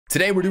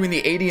Today we're doing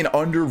the 80 and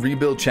under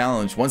rebuild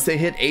challenge. Once they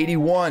hit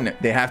 81,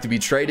 they have to be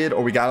traded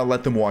or we got to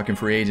let them walk in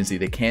free agency.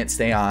 They can't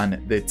stay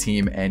on the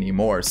team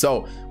anymore.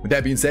 So with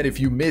that being said, if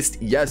you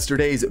missed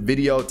yesterday's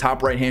video,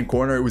 top right hand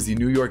corner, it was the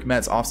New York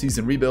Mets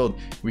offseason rebuild.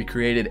 We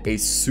created a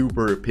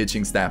super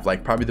pitching staff,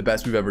 like probably the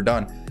best we've ever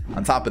done.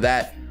 On top of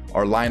that,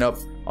 our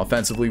lineup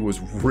offensively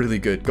was really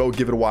good. Go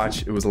give it a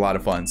watch. It was a lot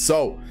of fun.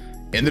 So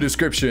in the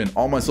description,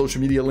 all my social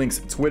media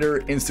links, Twitter,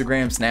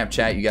 Instagram,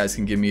 Snapchat. You guys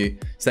can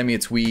send me a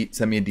tweet,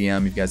 send me a DM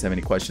if you guys have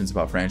any questions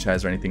about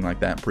franchise or anything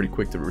like that. I'm pretty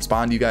quick to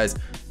respond to you guys.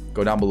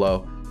 Go down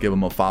below, give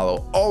them a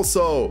follow.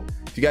 Also,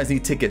 if you guys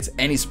need tickets,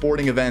 any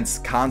sporting events,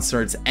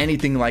 concerts,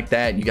 anything like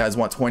that, you guys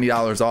want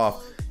 $20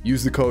 off,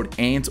 use the code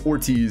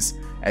TheAntOrtiz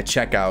at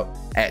checkout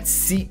at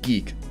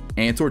SeatGeek.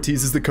 TheAntOrtiz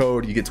is the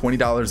code. You get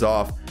 $20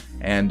 off.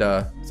 And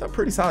it's a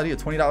pretty solid deal.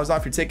 $20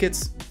 off your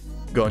tickets.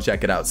 Go and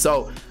check it out.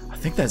 So I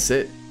think that's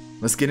it.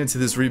 Let's get into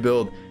this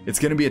rebuild. It's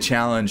going to be a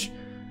challenge.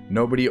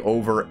 Nobody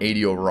over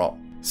 80 overall.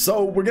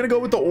 So we're going to go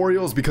with the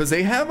Orioles because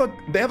they have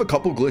a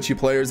couple glitchy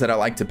players that I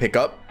like to pick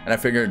up. And I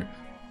figured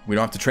we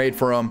don't have to trade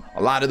for them.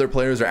 A lot of their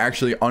players are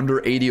actually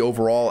under 80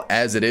 overall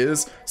as it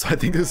is. So I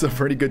think this is a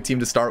pretty good team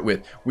to start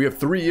with. We have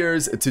 3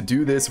 years to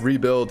do this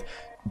rebuild.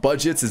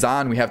 Budgets is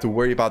on. We have to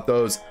worry about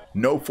those.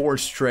 No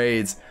forced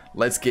trades.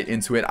 Let's get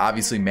into it.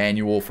 Obviously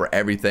manual for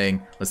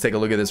everything. Let's take a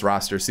look at this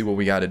roster, see what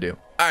we got to do.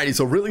 Alrighty,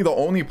 so really the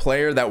only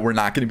player that we're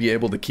not going to be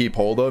able to keep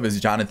hold of is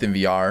Jonathan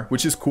VR,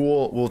 which is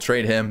cool. We'll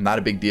trade him, not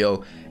a big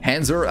deal.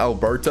 Hanser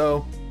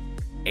Alberto,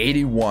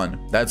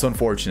 81. That's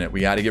unfortunate.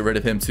 We got to get rid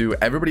of him too.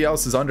 Everybody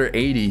else is under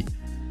 80.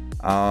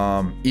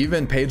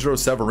 Even Pedro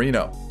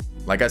Severino.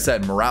 Like I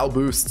said, morale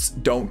boosts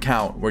don't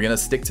count. We're going to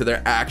stick to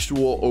their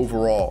actual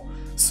overall.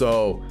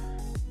 So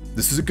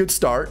this is a good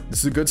start. This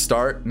is a good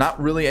start.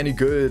 Not really any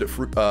good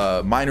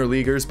minor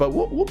leaguers, but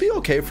we'll be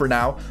okay for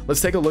now. Let's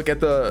take a look at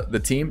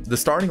the team. The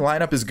starting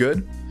lineup is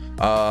good,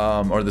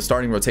 or the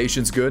starting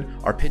rotation's good.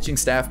 Our pitching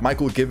staff,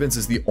 Michael Givens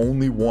is the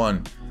only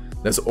one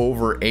that's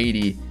over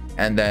 80.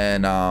 And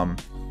then,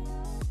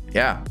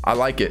 yeah, I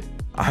like it.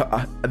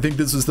 I think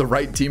this is the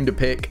right team to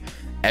pick.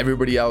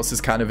 Everybody else is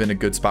kind of in a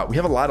good spot. We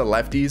have a lot of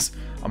lefties.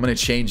 I'm going to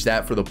change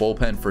that for the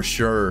bullpen for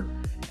sure.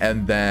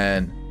 And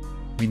then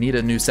we need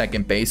a new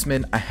second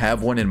baseman. I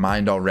have one in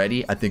mind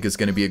already. I think it's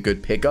going to be a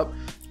good pickup.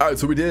 All right,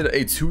 so we did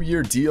a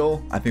 2-year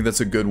deal. I think that's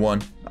a good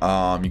one.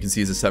 You can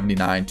see he's a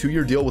 79.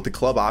 2-year deal with the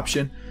club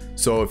option.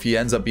 So if he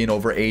ends up being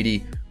over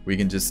 80, we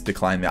can just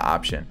decline the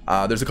option.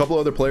 There's a couple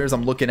other players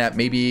I'm looking at.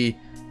 Maybe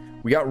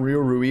we got Rio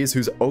Ruiz,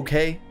 who's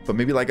okay, but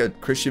maybe like a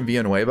Christian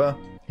Villanueva.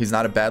 He's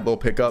not a bad little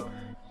pickup.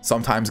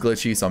 Sometimes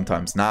glitchy,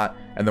 sometimes not.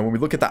 And then when we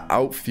look at the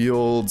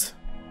outfield,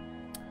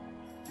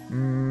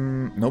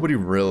 nobody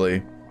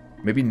really.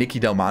 Maybe Nicky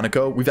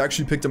Delmonico. We've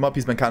actually picked him up.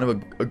 He's been kind of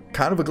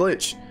a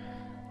glitch.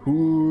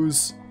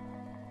 Who's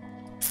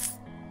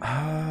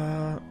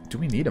do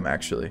we need him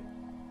actually?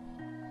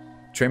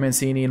 Trey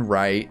Mancini and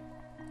right.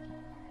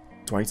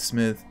 Dwight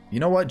Smith.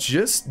 You know what?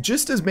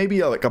 Just as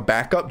maybe like a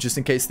backup, just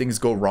in case things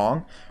go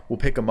wrong, we'll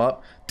pick him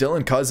up.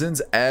 Dylan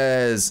Cousins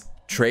as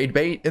trade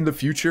bait in the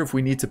future if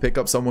we need to pick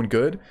up someone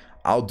good.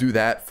 I'll do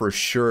that for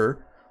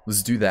sure.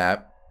 Let's do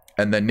that.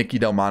 And then Nicky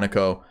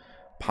Delmonico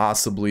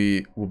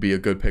possibly will be a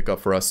good pickup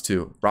for us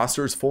too.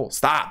 Roster is full.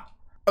 Stop.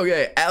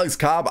 Okay, Alex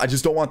Cobb. I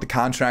just don't want the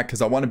contract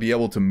because I want to be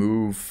able to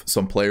move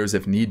some players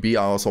if need be.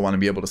 I also want to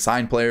be able to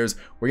sign players.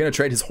 We're going to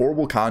trade his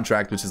horrible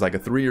contract, which is like a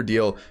 3-year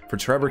deal, for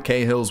Trevor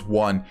Cahill's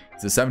 1.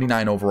 He's a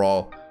 79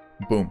 overall.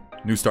 Boom.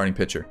 New starting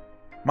pitcher.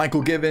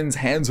 Michael Givens,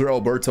 Hanser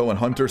Alberto, and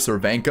Hunter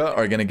Cervenka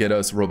are going to get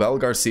us Robel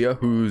Garcia,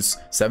 who's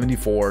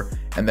 74,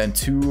 and then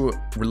 2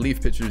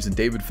 relief pitchers in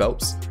David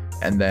Phelps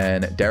and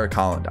then Derek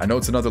Holland. I know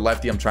it's another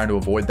lefty. I'm trying to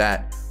avoid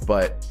that,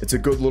 but it's a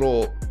good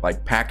little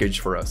like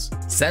package for us.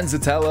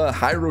 Senzatella,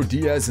 Jairo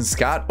Diaz, and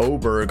Scott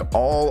Oberg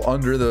all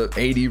under the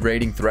 80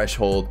 rating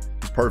threshold.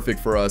 It's perfect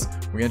for us.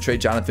 We're going to trade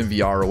Jonathan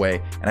VR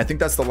away. And I think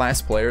that's the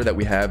last player that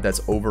we have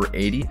that's over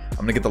 80. I'm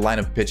going to get the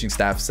lineup pitching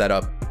staff set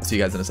up. I'll see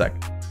you guys in a sec.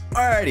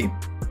 Alrighty.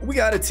 We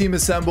got a team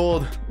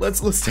assembled.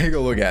 Let's take a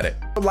look at it.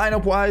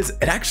 Lineup wise,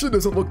 it actually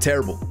doesn't look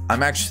terrible.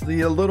 I'm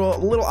actually a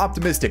little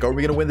optimistic. Are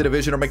we going to win the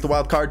division or make the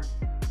wild card?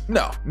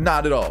 No,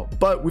 not at all.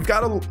 But we've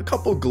got a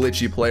couple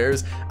glitchy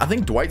players. I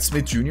think Dwight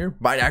Smith Jr.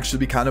 might actually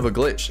be kind of a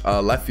glitch.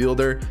 Left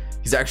fielder.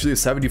 He's actually a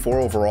 74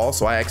 overall,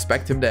 so I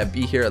expect him to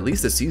be here at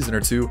least a season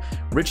or two.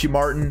 Richie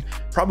Martin,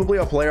 probably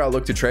a player I'll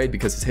look to trade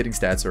because his hitting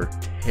stats are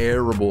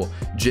terrible.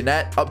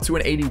 Jeanette up to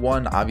an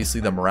 81, obviously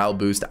the morale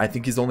boost. I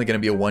think he's only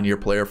going to be a 1-year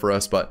player for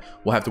us, but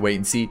we'll have to wait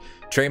and see.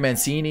 Trey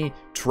Mancini,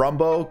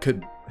 Trumbo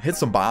could hit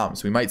some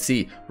bombs. We might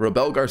see.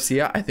 Robel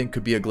Garcia, I think,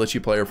 could be a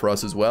glitchy player for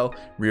us as well.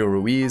 Rio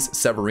Ruiz,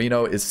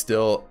 Severino is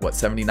still, what,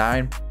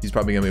 79? He's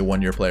probably going to be a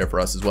 1-year player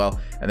for us as well.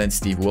 And then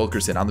Steve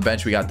Wilkerson. On the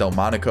bench, we got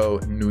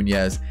Delmonico,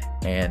 Nunez,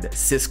 and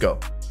Cisco.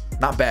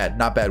 Not bad,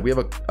 not bad. We have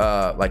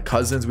a like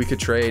Cousins we could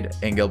trade.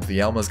 Angel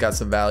Vielma's got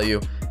some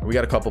value. And we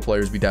got a couple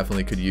players we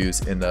definitely could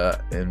use in the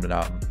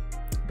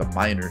The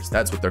minors,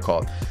 that's what they're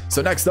called.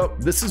 So next up,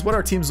 this is what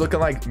our team's looking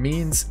like.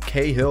 Means,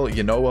 Cahill,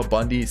 Yanoa,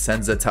 Bundy,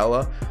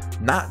 Senzatella.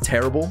 Not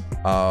terrible.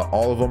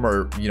 All of them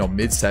are, you know,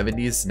 mid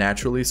 70s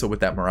naturally. So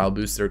with that morale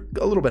boost, they're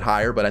a little bit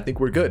higher, but I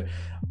think we're good.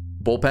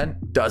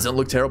 Bullpen doesn't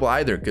look terrible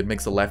either. Good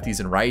mix of lefties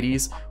and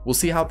righties. We'll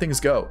see how things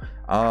go.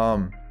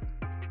 I'm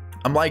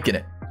liking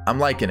it. I'm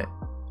liking it.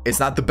 It's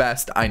not the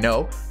best, I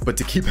know, but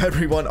to keep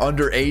everyone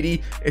under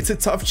 80, it's a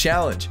tough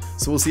challenge.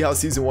 So we'll see how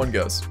season 1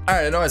 goes. All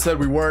right, I know I said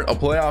we weren't a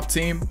playoff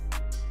team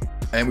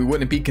and we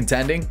wouldn't be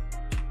contending,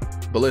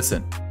 but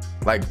listen,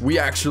 like, we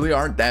actually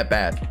aren't that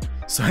bad.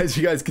 So as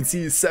you guys can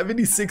see,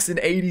 76 and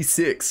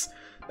 86.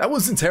 That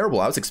wasn't terrible.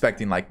 I was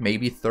expecting like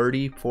maybe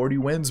 30, 40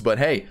 wins, but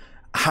hey,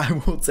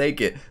 I will take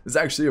it. It's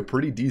actually a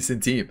pretty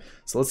decent team.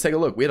 So let's take a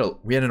look. We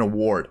had an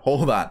award.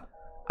 Hold on.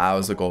 I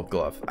was a gold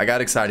glove. I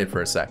got excited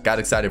for a sec.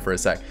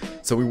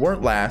 So we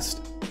weren't last.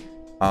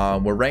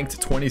 We're ranked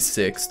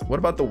 26th. What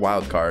about the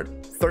wild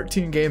card?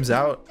 13 games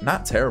out.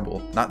 Not terrible.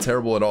 Not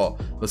terrible at all.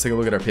 Let's take a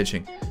look at our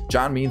pitching.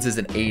 John Means is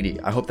an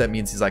 80. I hope that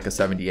means he's like a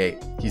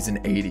 78. He's an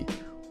 80.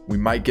 We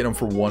might get him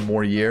for 1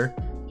 more year.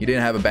 He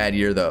didn't have a bad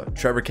year though.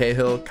 Trevor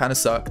Cahill kind of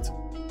sucked.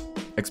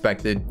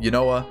 Expected.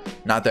 Yanoa,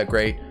 not that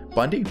great.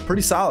 Bundy,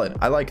 pretty solid.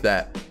 I like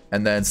that.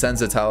 And then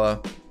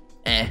Senzatella,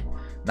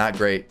 not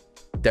great.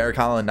 Derek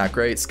Holland, not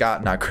great.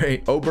 Scott, not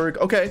great. Oberg,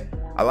 okay.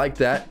 I like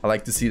that. I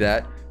like to see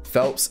that.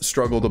 Phelps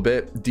struggled a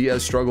bit.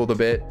 Diaz struggled a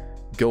bit.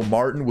 Gil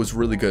Martin was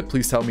really good.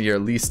 Please tell me you're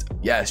at least,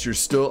 yes, you're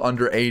still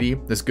under 80.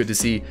 That's good to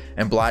see.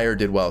 And Blyer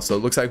did well. So it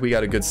looks like we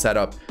got a good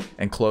setup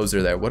and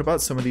closer there. What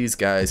about some of these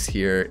guys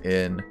here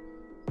in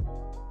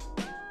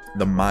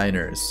the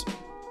minors?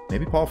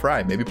 Maybe Paul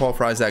Fry. Maybe Paul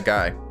Fry's that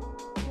guy.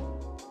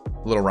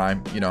 Little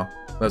rhyme, you know.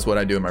 That's what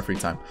I do in my free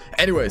time.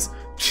 Anyways,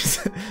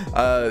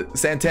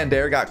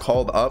 Santander got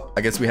called up.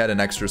 I guess we had an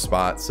extra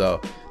spot.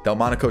 So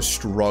Delmonico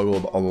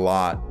struggled a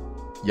lot.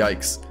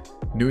 Yikes.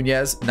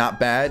 Nunez, not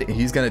bad.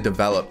 He's going to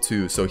develop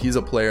too. So he's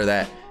a player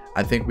that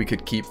I think we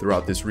could keep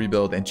throughout this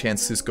rebuild. And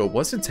Chance Cisco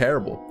wasn't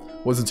terrible.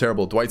 Wasn't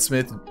terrible. Dwight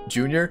Smith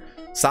Jr.,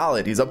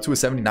 solid. He's up to a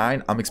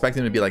 79. I'm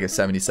expecting him to be like a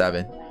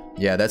 77.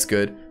 Yeah, that's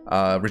good.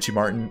 Richie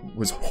Martin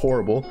was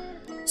horrible.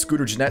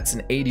 Scooter Jeanette's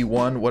an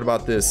 81. What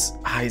about this?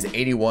 He's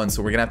 81,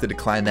 so we're gonna have to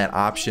decline that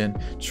option.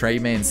 Trey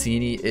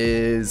Mancini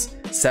is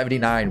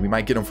 79. We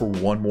might get him for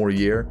 1 more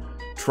year.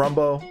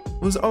 Trumbo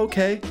was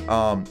okay.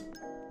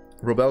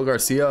 Robel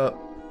Garcia,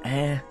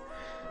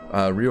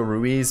 Rio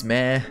Ruiz,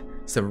 meh.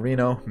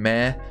 Severino,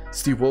 meh.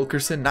 Steve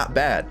Wilkerson, not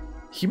bad.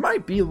 He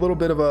might be a little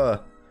bit of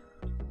a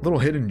little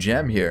hidden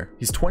gem here.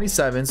 He's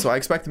 27, so I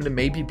expect him to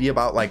maybe be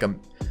about like a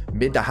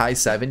mid to high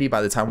 70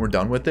 by the time we're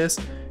done with this.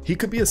 He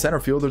could be a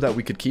center fielder that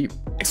we could keep.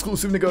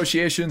 Exclusive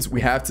negotiations,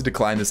 we have to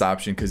decline this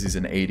option because he's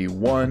an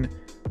 81.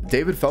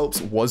 David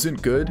Phelps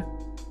wasn't good,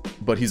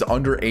 but he's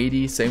under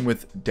 80. Same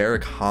with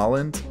Derek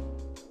Holland.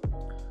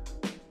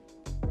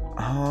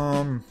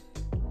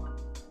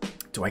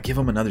 Do I give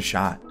him another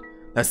shot?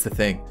 That's the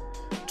thing.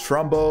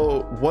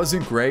 Trumbo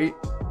wasn't great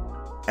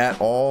at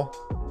all.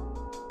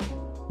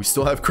 We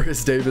still have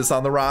Chris Davis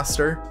on the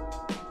roster.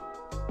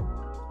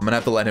 I'm gonna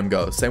have to let him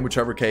go. Same with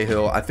Trevor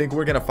Cahill. I think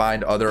we're gonna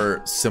find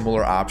other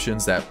similar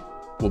options that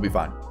will be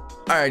fine.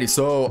 Alrighty,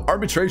 so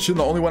arbitration,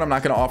 the only one I'm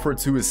not gonna offer it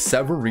to is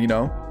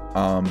Severino.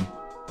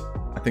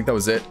 I think that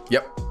was it.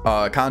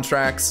 Yep.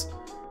 Contracts,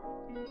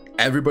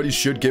 everybody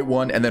should get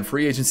one. And then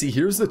free agency,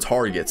 here's the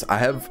targets.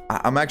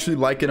 I'm actually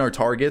liking our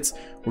targets.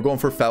 We're going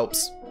for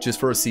Phelps just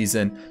for a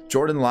season.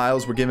 Jordan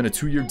Lyles, we're giving a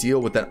 2-year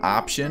deal with that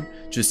option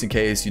just in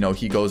case, you know,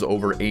 he goes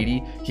over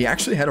 80. He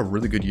actually had a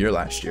really good year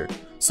last year,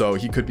 so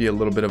he could be a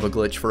little bit of a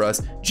glitch for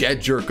us. Jed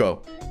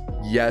Jerko,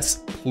 yes,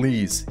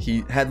 please.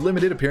 He had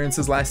limited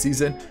appearances last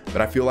season,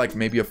 but I feel like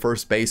maybe a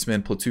first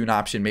baseman, platoon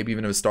option, maybe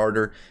even a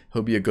starter,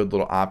 he'll be a good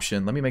little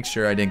option. Let me make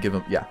sure I didn't give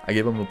him, yeah, I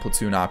gave him a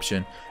platoon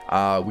option.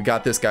 We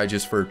got this guy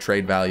just for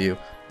trade value.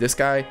 This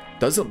guy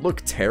doesn't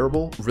look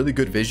terrible, really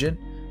good vision.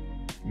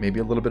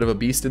 Maybe a little bit of a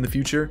beast in the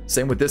future.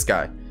 Same with this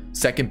guy.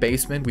 Second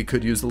baseman, we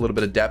could use a little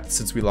bit of depth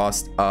since we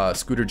lost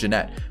Scooter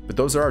Jeanette. But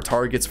those are our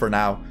targets for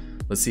now.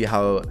 Let's see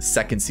how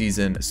second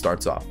season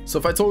starts off. So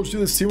if I told you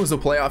this team was a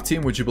playoff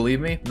team, would you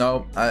believe me?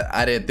 No,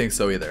 I didn't think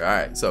so either. All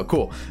right, so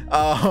cool.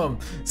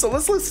 So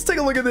let's take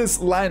a look at this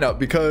lineup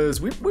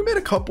because we made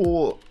a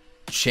couple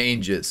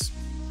changes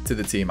to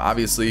the team.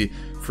 Obviously,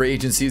 free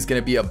agency is going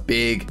to be a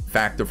big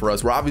factor for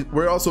us.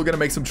 We're also going to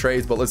make some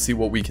trades, but let's see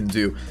what we can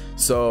do.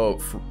 So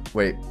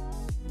wait.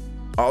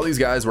 All these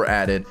guys were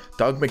added.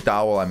 Doug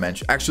McDowell, I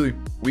mentioned. Actually,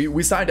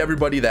 we signed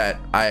everybody that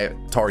I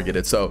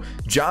targeted. So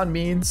John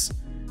Means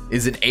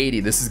is an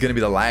 80. This is going to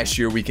be the last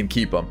year we can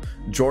keep him.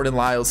 Jordan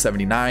Lyles,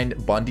 79.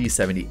 Bundy,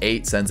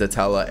 78.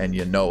 Senzatella, and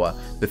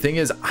Yanoa. The thing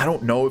is, I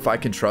don't know if I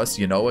can trust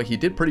Yanoa. He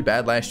did pretty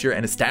bad last year,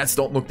 and his stats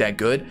don't look that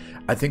good.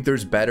 I think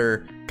there's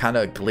better, kind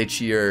of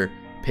glitchier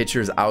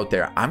pitchers out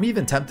there. I'm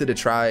even tempted to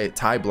try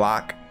Ty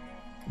Block,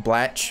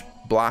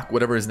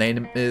 whatever his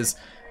name is,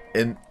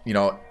 in, you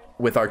know,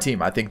 with our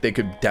team. I think they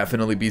could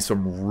definitely be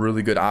some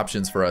really good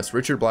options for us.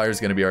 Richard Blyer is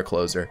going to be our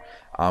closer.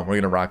 We're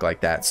going to rock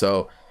like that.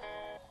 So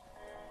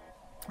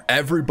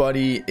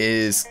everybody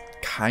is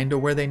kind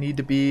of where they need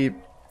to be.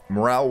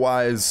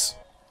 Morale-wise,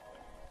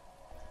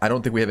 I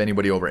don't think we have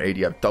anybody over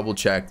 80. I've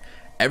double-checked.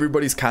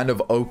 Everybody's kind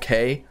of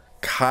okay.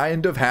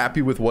 Kind of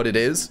happy with what it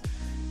is.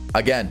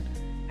 Again,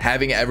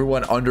 having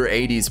everyone under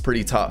 80 is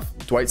pretty tough.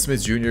 Dwight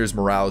Smith Jr.'s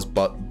morale is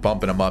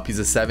bumping him up. He's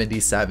a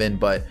 77,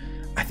 but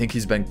I think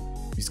he's going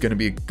to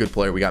be a good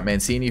player. We got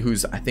Mancini,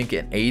 who's I think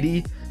an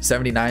 80,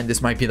 79.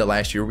 This might be the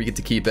last year we get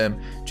to keep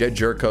him. Jed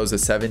Jerko's a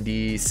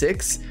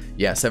 76.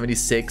 Yeah,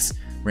 76.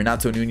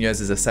 Renato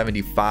Nunez is a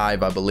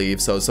 75, I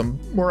believe. So some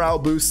morale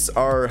boosts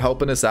are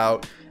helping us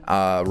out.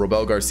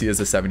 Robel Garcia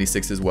is a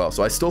 76 as well.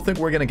 So I still think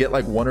we're going to get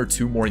like 1 or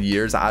 2 more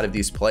years out of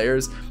these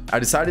players. I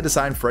decided to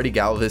sign Freddie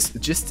Galvis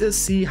just to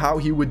see how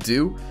he would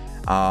do.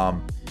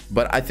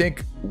 But I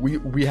think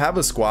we have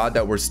a squad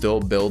that we're still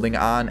building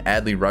on.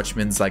 Adley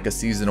Rutschman's like a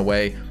season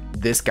away.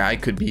 This guy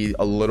could be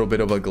a little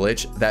bit of a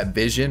glitch. That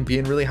vision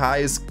being really high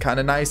is kind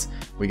of nice.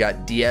 We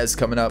got Diaz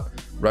coming up.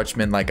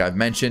 Rutschman, like I've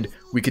mentioned,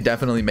 we could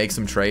definitely make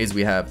some trades.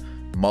 We have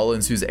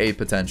Mullins, who's A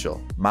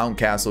potential.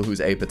 Mountcastle,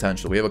 who's A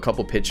potential. We have a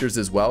couple pitchers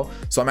as well.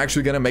 So I'm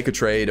actually going to make a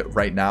trade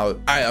right now. All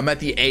right, I'm at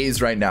the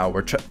A's right now.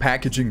 We're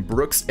packaging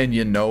Brooks and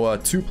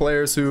Yanoa, 2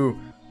 players who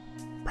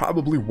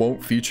probably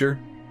won't feature.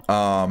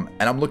 And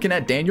I'm looking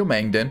at Daniel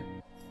Mangden,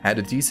 had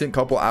a decent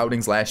couple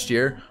outings last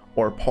year,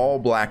 or Paul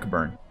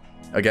Blackburn.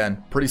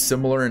 Again, pretty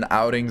similar in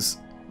outings,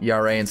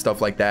 ERA and stuff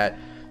like that.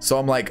 So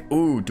I'm like,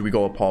 ooh, do we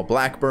go with Paul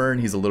Blackburn?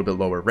 He's a little bit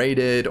lower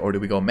rated. Or do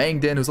we go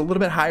Mangden, who's a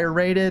little bit higher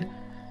rated?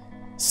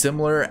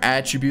 Similar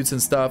attributes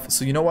and stuff.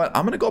 So you know what?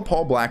 I'm going to go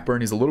Paul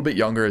Blackburn. He's a little bit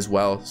younger as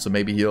well. So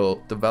maybe he'll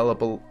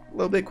develop a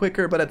little bit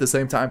quicker, but at the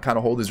same time, kind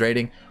of hold his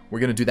rating. We're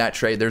going to do that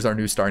trade. There's our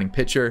new starting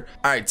pitcher.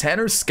 All right,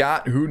 Tanner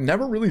Scott, who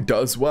never really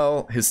does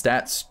well. His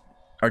stats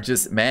are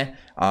just meh.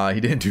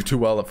 He didn't do too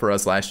well for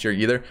us last year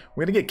either.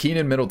 We're going to get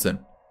Keenan Middleton.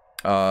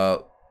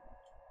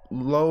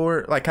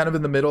 Lower, like kind of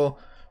in the middle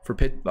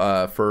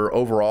for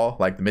overall,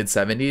 like the mid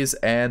 70s.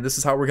 And this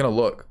is how we're going to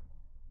look.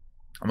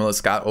 I'm going to let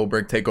Scott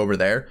Oberg take over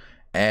there.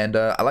 And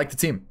I like the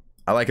team.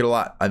 I like it a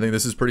lot. I think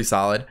this is pretty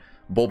solid.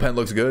 Bullpen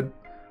looks good.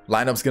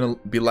 Lineup's going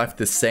to be left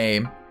the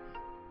same.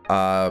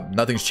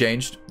 Nothing's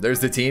changed. There's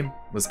the team.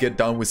 Let's get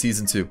done with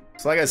season 2.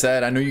 So like I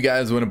said, I knew you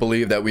guys wouldn't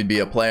believe that we'd be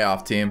a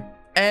playoff team.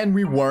 And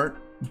we weren't.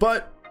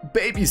 But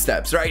baby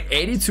steps, right?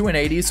 82 and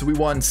 80. So we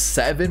won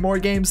 7 more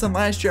games than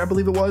last year, I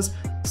believe it was.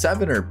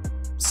 7 or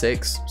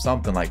 6,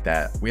 something like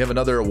that. We have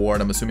another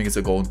award. I'm assuming it's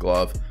a gold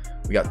glove.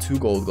 We got 2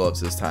 gold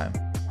gloves this time.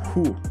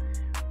 Whew.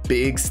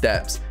 Big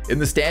steps. In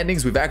the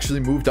standings, we've actually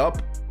moved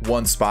up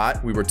 1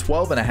 spot. We were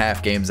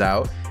 12.5 games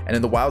out. And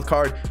in the wild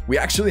card, we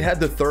actually had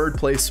the 3rd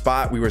place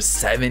spot. We were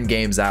 7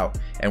 games out.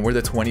 And we're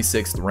the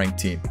 26th ranked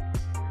team.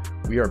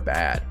 We are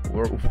bad.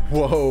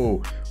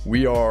 Whoa.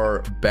 We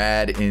are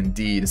bad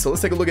indeed. So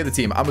let's take a look at the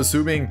team. I'm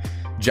assuming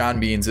John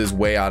Means is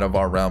way out of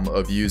our realm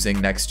of using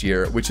next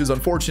year, which is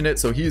unfortunate.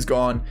 So he's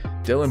gone.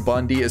 Dylan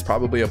Bundy is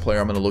probably a player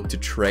I'm going to look to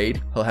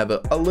trade. He'll have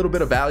a little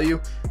bit of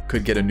value.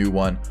 Could get a new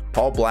one.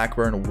 Paul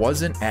Blackburn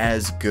wasn't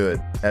as good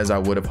as I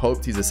would have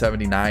hoped. He's a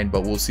 79,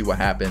 but we'll see what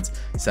happens.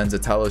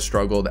 Senzatella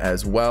struggled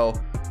as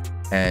well.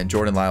 And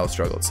Jordan Lyle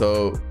struggled.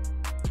 So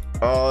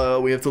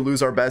we have to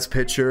lose our best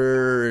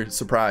pitcher.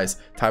 Surprise.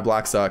 Ty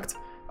Block sucked.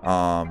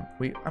 I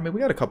mean, we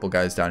got a couple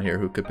guys down here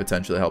who could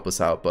potentially help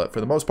us out, but for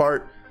the most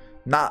part,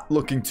 not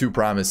looking too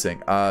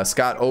promising.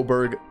 Scott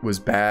Oberg was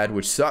bad,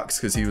 which sucks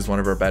because he was one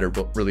of our better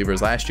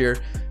relievers last year.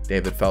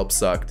 David Phelps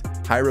sucked.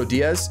 Jairo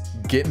Diaz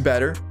getting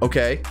better.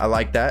 Okay, I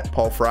like that.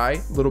 Paul Fry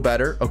a little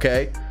better.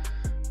 Okay.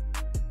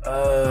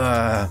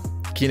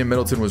 Keenan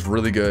Middleton was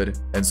really good,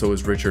 and so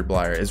was Richard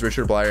Blyer. Is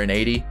Richard Blyer an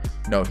 80?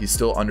 No, he's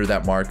still under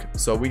that mark.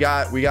 So we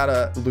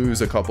gotta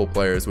lose a couple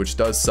players, which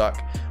does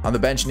suck. On the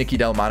bench, Nicky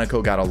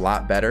Delmonico got a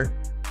lot better.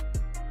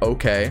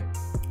 Okay,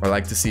 I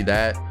like to see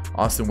that.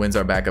 Austin Wynn's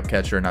our backup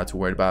catcher, not too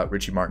worried about.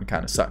 Richie Martin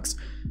kind of sucks.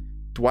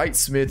 Dwight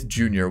Smith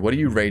Jr., what are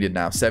you rated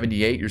now?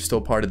 78, you're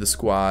still part of the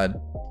squad.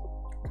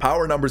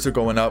 Power numbers are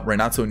going up.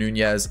 Renato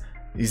Nunez,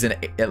 he's an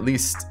at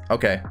least,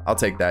 okay, I'll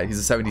take that. He's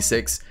a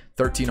 76,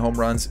 13 home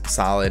runs,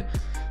 solid.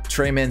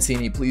 Trey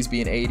Mancini, please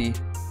be an 80.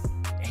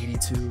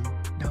 82,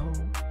 no.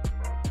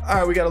 All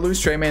right, we got to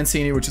lose Trey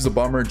Mancini, which is a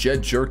bummer.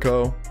 Jed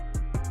Jerko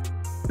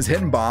is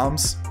hitting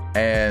bombs,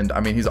 and I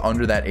mean, he's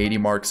under that 80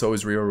 mark. So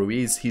is Rio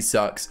Ruiz. He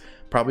sucks.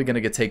 Probably going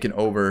to get taken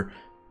over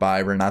by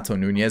Renato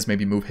Nunez.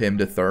 Maybe move him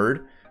to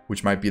 3rd,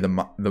 which might be the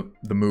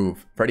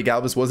move. Freddie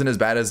Galvis wasn't as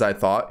bad as I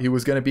thought he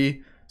was going to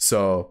be,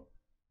 so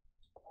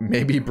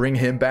maybe bring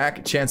him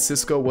back. Chance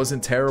Cisco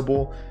wasn't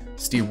terrible.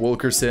 Steve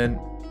Wilkerson,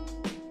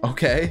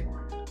 okay.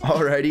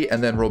 Alrighty,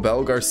 and then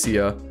Robel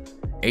Garcia,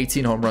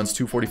 18 home runs,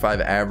 245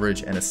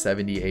 average, and a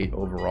 78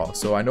 overall.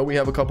 So I know we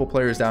have a couple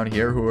players down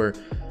here who are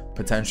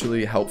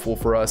potentially helpful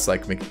for us,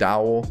 like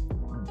McDowell,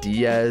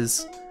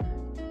 Diaz,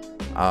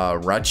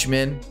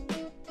 Rutschman.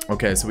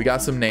 Okay, so we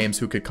got some names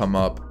who could come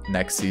up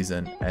next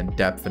season and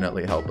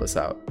definitely help us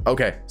out.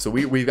 Okay, so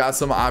we've got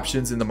some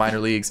options in the minor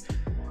leagues.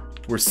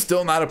 We're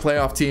still not a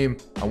playoff team.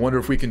 I wonder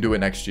if we can do it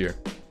next year.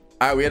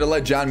 All right, we had to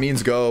let John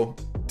Means go.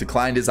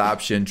 Declined his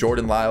option.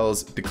 Jordan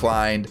Lyles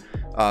declined.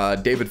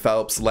 David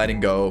Phelps letting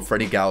go,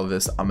 Freddie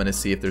Galvis. I'm going to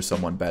see if there's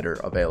someone better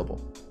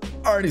available.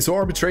 Alrighty, so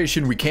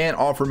arbitration, we can't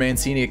offer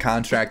Mancini a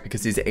contract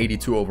because he's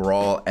 82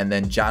 overall, and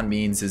then John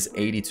Means is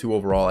 82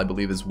 overall, I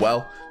believe, as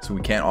well, so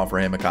we can't offer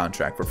him a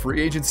contract. For free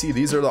agency,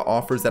 these are the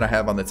offers that I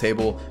have on the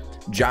table.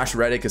 Josh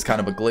Reddick is kind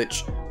of a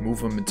glitch.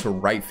 Move him into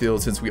right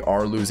field since we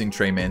are losing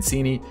Trey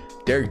Mancini.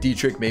 Derek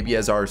Dietrich maybe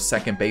as our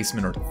second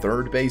baseman or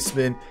third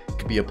baseman.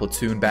 Could be a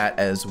platoon bat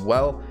as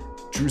well.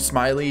 Drew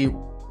Smiley,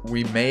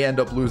 we may end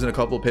up losing a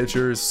couple of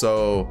pitchers,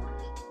 so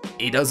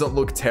he doesn't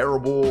look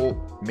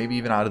terrible. Maybe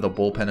even out of the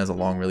bullpen as a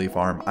long relief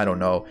arm, I don't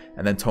know.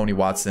 And then Tony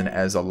Watson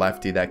as a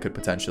lefty, that could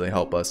potentially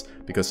help us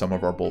because some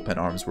of our bullpen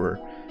arms were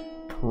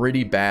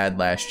pretty bad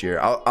last year.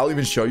 I'll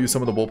even show you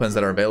some of the bullpens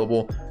that are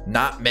available.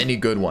 Not many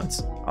good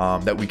ones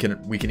that we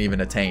can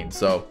even attain,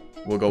 so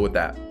we'll go with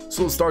that.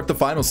 So we'll start the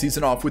final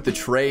season off with the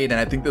trade, and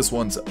I think this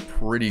one's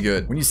pretty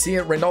good. When you see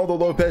it, Reynaldo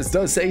Lopez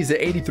does say he's at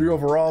 83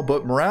 overall,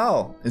 but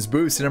morale is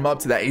boosting him up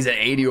to that. He's at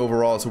 80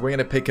 overall, so we're going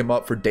to pick him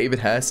up for David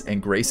Hess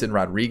and Grayson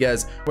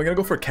Rodriguez. We're going to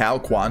go for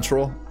Cal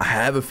Quantrill. I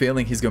have a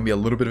feeling he's going to be a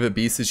little bit of a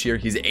beast this year.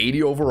 He's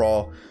 80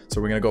 overall,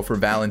 so we're going to go for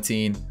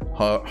Valentin,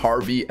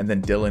 Harvey, and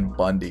then Dylan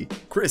Bundy.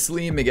 Chris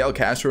Lee, Miguel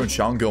Castro, and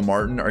Sean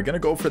Gilmartin are going to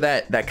go for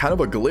that kind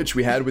of a glitch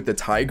we had with the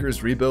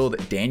Tigers rebuild,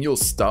 Daniel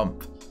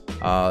Stump.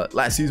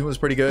 Last season was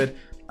pretty good.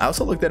 I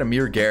also looked at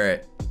Amir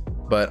Garrett,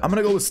 but I'm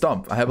gonna go with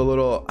Stump. I have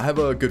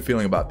a good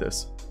feeling about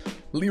this.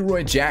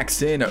 Leroy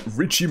Jackson,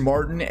 Richie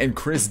Martin, and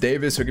Chris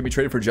Davis are gonna be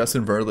traded for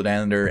Justin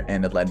Verlander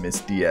and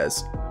Aledmys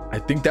Diaz. I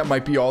think that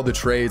might be all the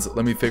trades.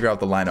 Let me figure out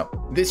the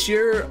lineup. This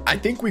year, I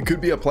think we could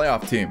be a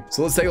playoff team.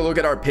 So let's take a look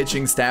at our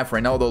pitching staff.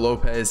 Reynaldo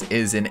Lopez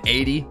is an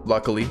 80,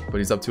 luckily, but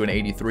he's up to an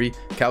 83.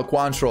 Cal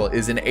Quantrill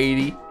is an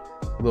 80.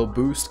 A little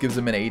boost gives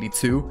him an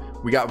 82.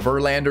 We got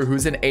Verlander,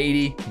 who's an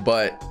 80,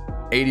 but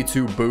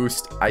 82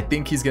 boost. I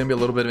think he's going to be a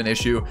little bit of an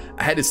issue.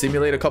 I had to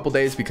simulate a couple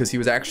days because he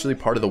was actually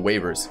part of the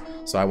waivers,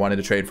 so I wanted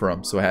to trade for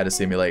him, so I had to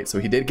simulate. So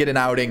he did get an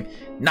outing,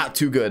 not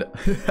too good.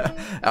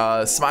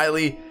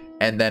 Smiley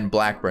and then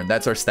Blackburn.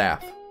 That's our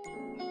staff.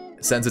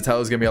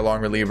 Senzatella is going to be a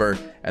long reliever,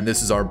 and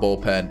this is our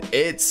bullpen.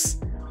 It's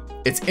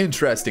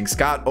interesting.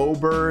 Scott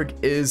Oberg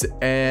is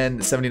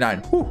an 79.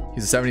 Whew,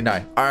 he's a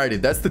 79.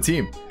 Alrighty, that's the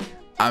team.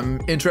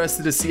 I'm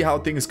interested to see how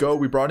things go.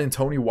 We brought in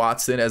Tony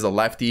Watson as a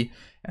lefty,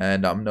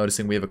 and I'm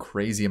noticing we have a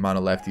crazy amount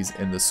of lefties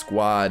in the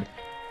squad.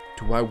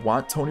 Do I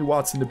want Tony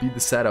Watson to be the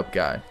setup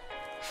guy?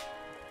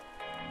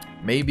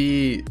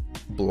 Maybe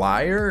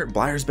Blyer?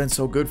 Blyer's been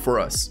so good for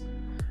us.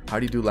 How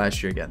do you do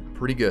last year again?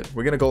 Pretty good.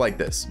 We're going to go like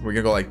this.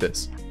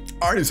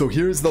 Alright, so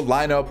here's the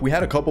lineup. We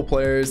had a couple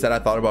players that I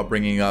thought about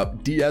bringing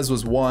up. Diaz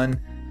was one.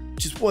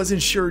 Just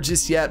wasn't sure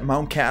just yet.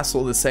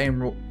 Mountcastle the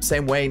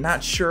same way.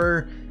 Not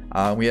sure.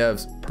 We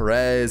have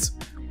Perez,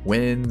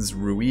 Wins,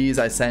 Ruiz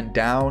I sent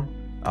down.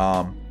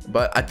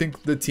 But I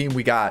think the team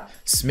we got,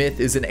 Smith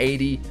is an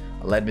 80.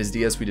 Aledmys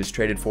Diaz we just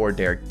traded for.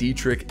 Derek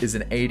Dietrich is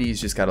an 80. He's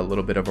just got a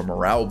little bit of a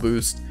morale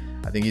boost.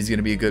 I think he's going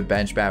to be a good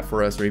bench bat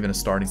for us, or even a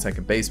starting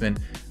second baseman.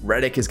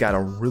 Reddick has got a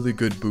really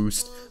good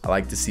boost. I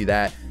like to see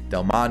that.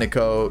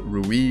 Delmonico,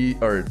 Ruiz,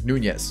 or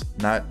Nunez,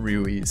 not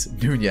Ruiz,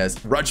 Nunez.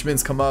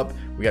 Rutschman's come up.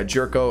 We got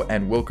Jerko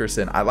and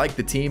Wilkerson. I like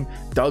the team.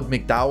 Doug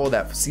McDowell,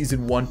 that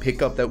season 1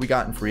 pickup that we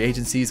got in free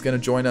agency, is going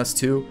to join us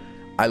too.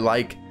 I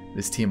like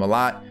this team a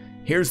lot.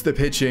 Here's the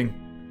pitching.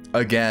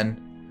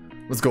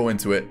 Again, let's go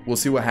into it. We'll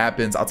see what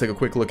happens. I'll take a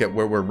quick look at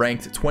where we're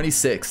ranked.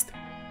 26th.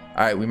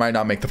 All right, we might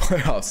not make the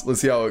playoffs.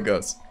 Let's see how it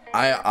goes.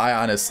 I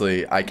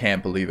honestly, I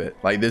can't believe it.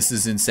 Like, this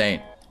is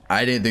insane.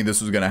 I didn't think this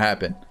was going to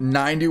happen.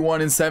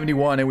 91 and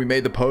 71, and we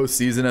made the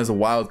postseason as a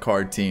wild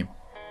card team.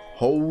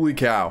 Holy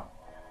cow.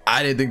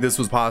 I didn't think this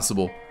was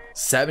possible.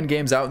 7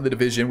 games out in the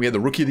division. We had the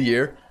Rookie of the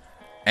Year,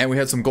 and we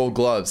had some gold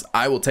gloves.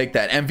 I will take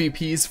that.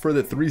 MVPs for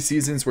the 3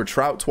 seasons were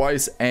Trout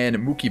twice and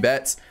Mookie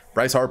Betts.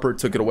 Bryce Harper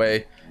took it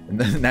away in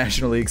the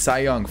National League. Cy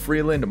Young,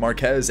 Freeland,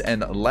 Marquez,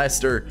 and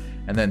Lester,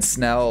 and then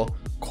Snell,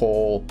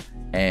 Cole,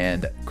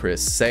 and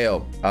Chris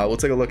Sale. We'll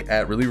take a look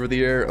at reliever of the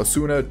year: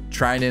 Osuna,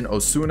 Trinan,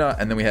 Osuna,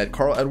 and then we had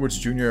Carl Edwards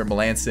Jr.,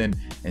 Melanson,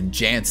 and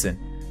Jansen.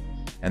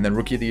 And then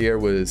rookie of the year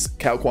was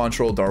Cal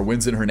Quantrill,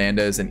 Darwinzon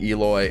Hernandez, and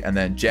Eloy, and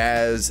then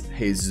Jazz,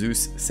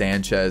 Jesus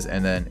Sanchez,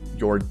 and then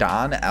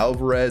Jordan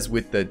Alvarez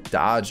with the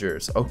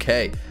Dodgers.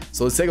 Okay,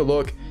 so let's take a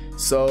look.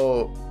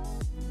 So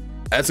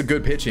that's a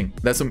good pitching.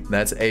 That's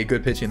a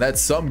good pitching.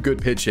 That's some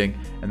good pitching.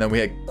 And then we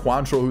had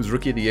Quantrill, who's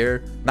rookie of the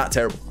year. Not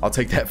terrible. I'll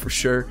take that for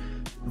sure.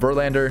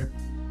 Verlander,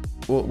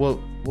 we'll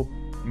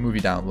move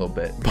you down a little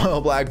bit.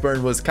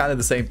 Blackburn was kind of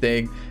the same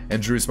thing, and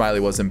Drew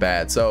Smiley wasn't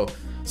bad. So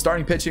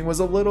starting pitching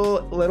was a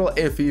little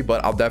iffy,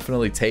 but I'll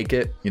definitely take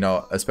it, you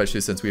know,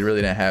 especially since we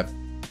really didn't have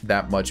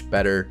that much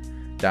better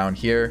down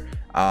here.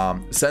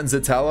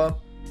 Senzatella,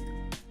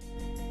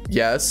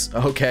 yes,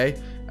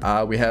 okay.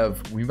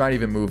 We might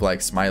even move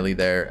like Smiley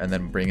there and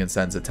then bring in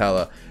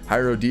Senzatella.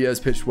 Jairo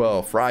Diaz pitched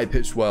well. Fry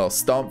pitched well.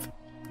 Stump,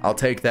 I'll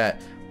take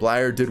that.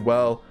 Blyer did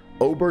well.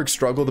 Oberg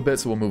struggled a bit,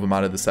 so we'll move him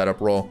out of the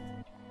setup role.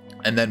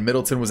 And then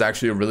Middleton was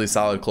actually a really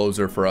solid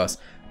closer for us.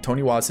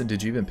 Tony Watson,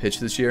 did you even pitch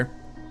this year?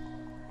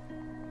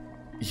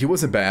 He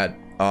wasn't bad.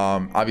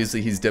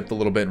 Obviously he's dipped a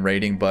little bit in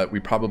rating, but we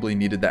probably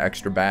needed the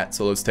extra bat.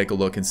 So let's take a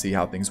look and see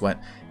how things went.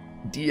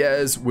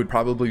 Diaz would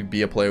probably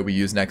be a player we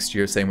use next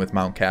year. Same with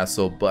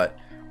Mountcastle, but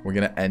we're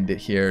going to end it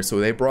here. So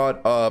they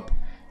brought up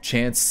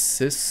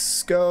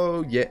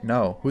Francisco. Yeah,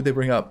 no. Who'd they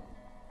bring up?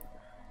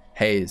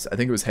 Hayes. I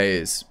think it was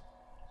Hayes.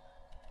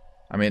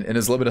 I mean, in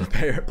his limited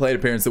plate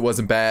appearance, it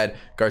wasn't bad.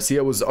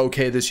 Garcia was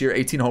okay this year.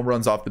 18 home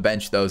runs off the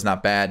bench, though, is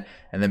not bad.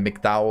 And then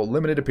McDowell,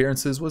 limited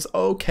appearances, was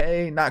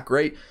okay, not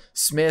great.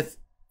 Smith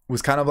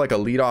was kind of like a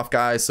leadoff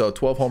guy, so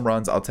 12 home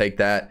runs, I'll take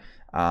that.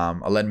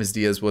 Aledmus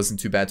Diaz wasn't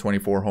too bad.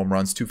 24 home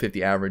runs,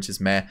 250 average is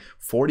meh.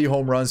 40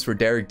 home runs for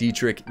Derek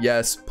Dietrich.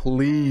 Yes,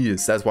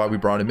 please. That's why we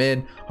brought him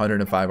in.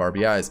 105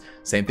 RBIs.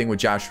 Same thing with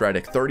Josh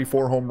Reddick.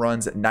 34 home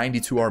runs,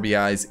 92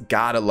 RBIs.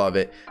 Gotta love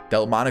it.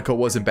 Delmonico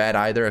wasn't bad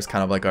either as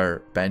kind of like our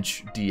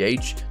bench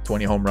DH.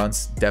 20 home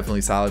runs,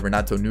 definitely solid.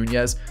 Renato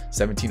Nunez,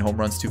 17 home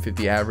runs,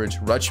 250 average.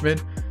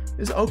 Rutschman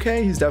is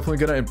okay. He's definitely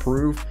going to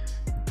improve.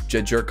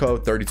 Jed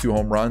Jerko, 32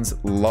 home runs,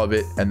 love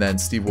it. And then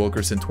Steve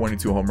Wilkerson,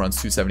 22 home runs,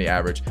 270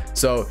 average.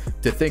 So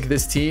to think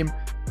this team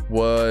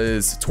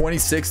was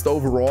 26th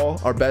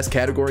overall, our best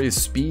category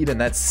is speed, and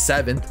that's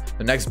 7th.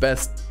 The next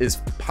best is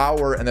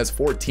power, and that's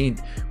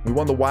 14th. We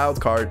won the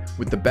wild card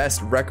with the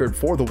best record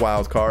for the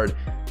wild card.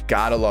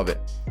 Gotta love it.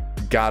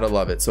 Gotta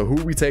love it. So who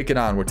are we taking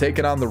on? We're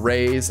taking on the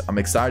Rays. I'm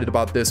excited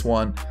about this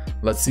one.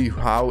 Let's see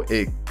how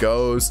it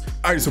goes.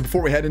 All right, so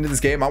before we head into this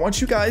game, I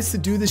want you guys to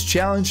do this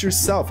challenge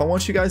yourself. I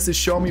want you guys to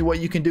show me what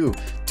you can do.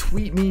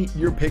 Tweet me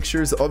your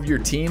pictures of your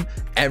team,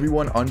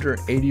 everyone under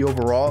 80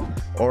 overall,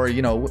 or,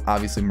 you know,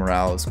 obviously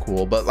morale is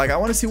cool, but like I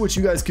want to see what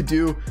you guys could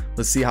do.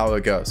 Let's see how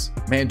it goes.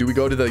 Man, do we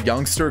go to the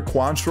youngster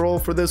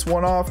Quantrill for this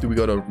one off? Do we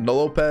go to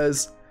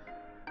Lopez?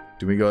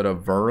 Do we go to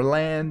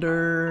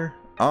Verlander?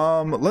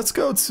 Let's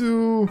go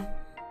to...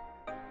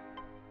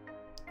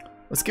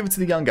 Let's give it to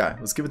the young guy.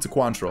 Let's give it to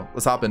Quantrill.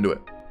 Let's hop into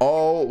it.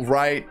 All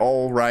right.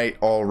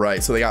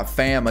 So they got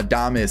Pham,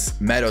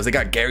 Adames, Meadows. They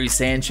got Gary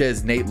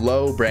Sanchez, Nate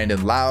Lowe,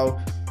 Brandon Lau,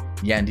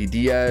 Yandy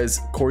Diaz,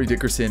 Corey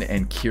Dickerson,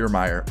 and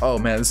Kiermaier. Oh,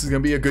 man, this is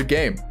going to be a good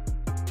game.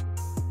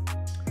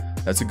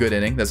 That's a good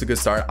inning. That's a good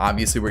start.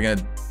 Obviously, we're going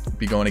to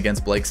be going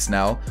against Blake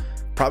Snell.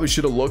 Probably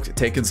should have looked,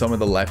 taken some of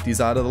the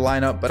lefties out of the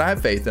lineup, but I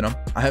have faith in him.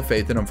 I have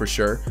faith in him for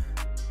sure.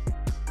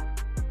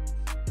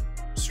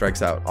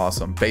 Strikes out.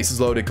 Awesome.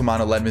 Bases loaded. Come on,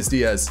 Aledmus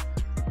Diaz.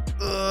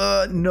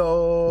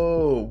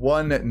 No,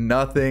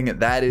 1-0.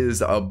 That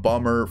is a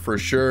bummer for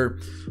sure.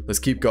 Let's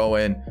keep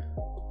going.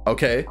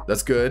 Okay,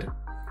 that's good.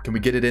 Can we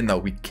get it in though?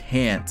 We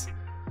can't.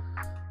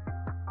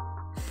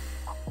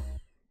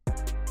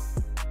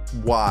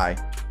 Why?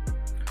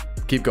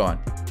 Keep going.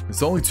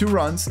 It's only 2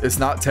 runs. It's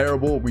not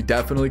terrible. We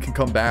definitely can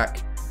come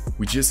back.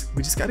 We just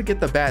got to get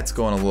the bats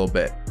going a little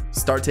bit.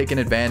 Start taking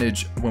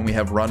advantage when we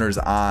have runners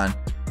on.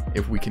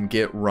 If we can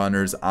get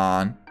runners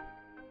on.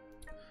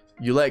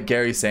 You let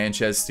Gary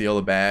Sanchez steal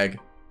the bag.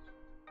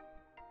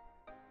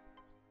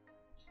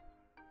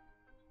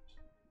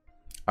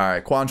 All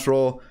right,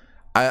 Quantrill.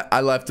 I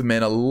left him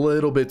in a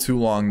little bit too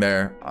long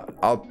there.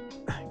 I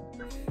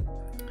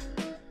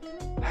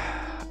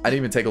didn't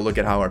even take a look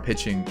at how our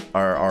pitching,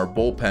 our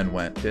bullpen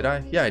went. Did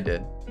I? Yeah, I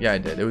did. Yeah, I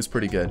did. It was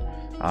pretty good.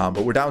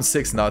 But we're down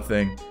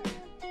 6-0.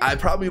 I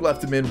probably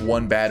left him in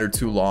 1 batter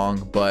too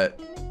long, but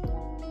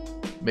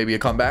maybe a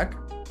comeback.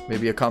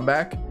 Maybe a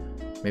comeback.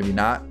 Maybe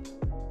not.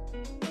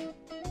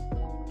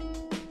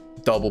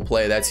 Double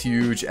play, that's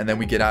huge, and then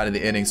we get out of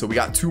the inning. So we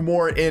got 2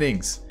 more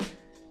innings.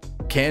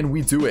 Can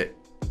we do it?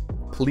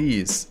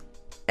 Please,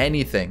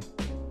 anything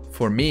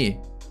for me,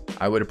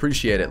 I would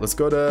appreciate it. Let's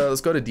go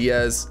to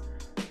Diaz.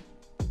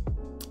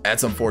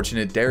 That's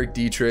unfortunate. Derek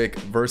Dietrich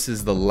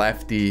versus the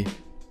lefty.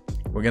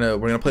 We're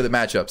gonna play the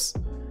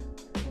matchups.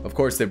 Of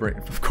course they bring.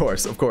 Of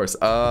course.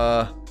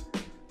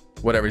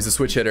 Whatever. He's a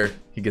switch hitter.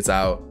 He gets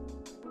out,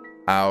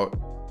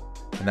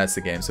 and that's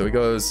the game. So he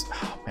goes.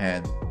 Oh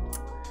man.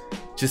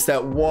 Just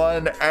that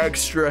 1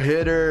 extra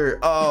hitter.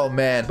 Oh,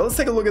 man. But let's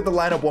take a look at the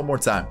lineup one more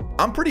time.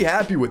 I'm pretty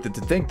happy with it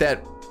to think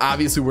that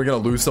obviously we're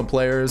going to lose some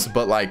players,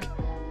 but like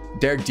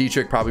Derek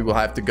Dietrich probably will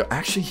have to go.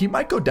 Actually, he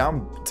might go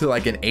down to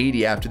like an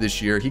 80 after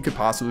this year. He could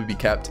possibly be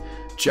kept.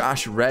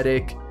 Josh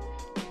Reddick,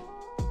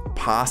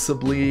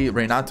 possibly.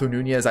 Renato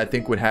Nunez, I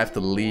think, would have to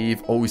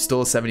leave. Oh, he's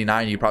still a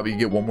 79. You probably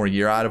get 1 more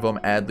year out of him.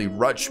 Adley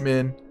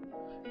Rutschman.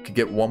 Could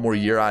get 1 more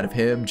year out of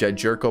him. Jed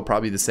Jerko,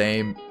 probably the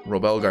same.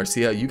 Robel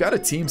Garcia. You got a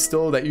team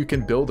still that you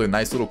can build a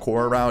nice little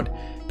core around.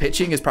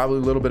 Pitching is probably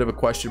a little bit of a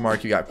question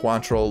mark. You got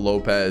Quantrill,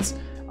 Lopez,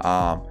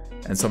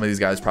 and some of these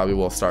guys probably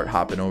will start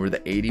hopping over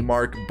the 80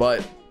 mark.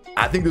 But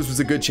I think this was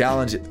a good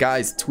challenge.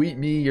 Guys, tweet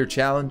me your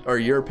challenge or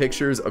your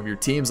pictures of your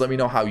teams. Let me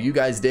know how you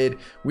guys did.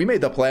 We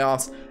made the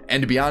playoffs,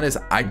 and to be honest,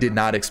 I did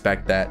not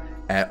expect that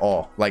at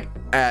all, like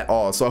at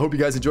all. So I hope you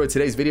guys enjoyed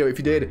today's video. If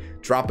you did,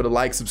 drop it a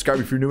like, subscribe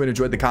if you're new and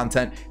enjoyed the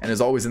content, and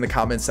as always in the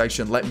comment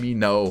section, let me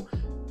know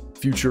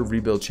future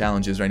rebuild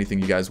challenges or anything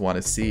you guys want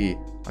to see.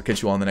 I'll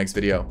catch you all in the next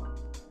video.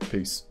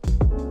 Peace.